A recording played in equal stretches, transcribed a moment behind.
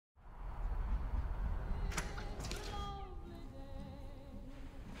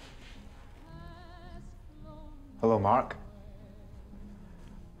Hello, Mark.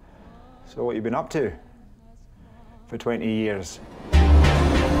 So what you been up to for 20 years?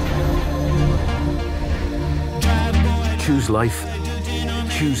 Choose life.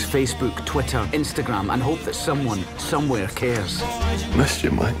 Choose Facebook, Twitter, Instagram, and hope that someone, somewhere cares. Missed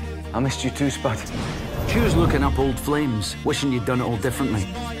you, mate. I missed you too, Spud. Choose looking up old flames, wishing you'd done it all differently.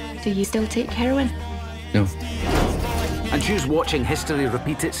 Do you still take heroin? No. And choose watching history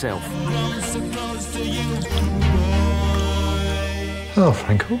repeat itself. Hello,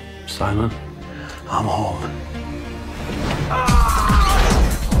 Franco. Simon, I'm home.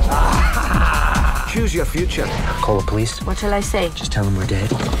 Choose your future. Call the police. What shall I say? Just tell them we're dead.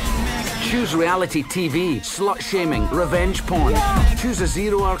 Choose reality TV, slut-shaming, revenge porn. Choose a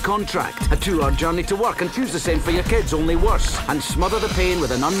 0-hour contract, a 2-hour journey to work, and choose the same for your kids, only worse. And smother the pain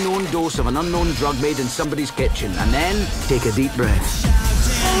with an unknown dose of an unknown drug made in somebody's kitchen. And then, take a deep breath.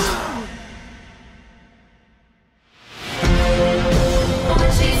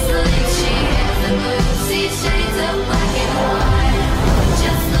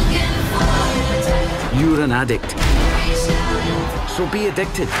 You're an addict. So be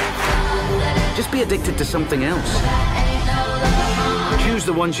addicted. Just be addicted to something else. Choose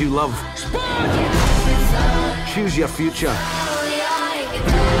the ones you love. Choose your future.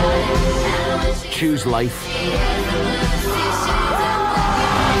 Choose life.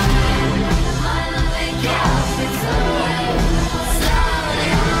 Yeah.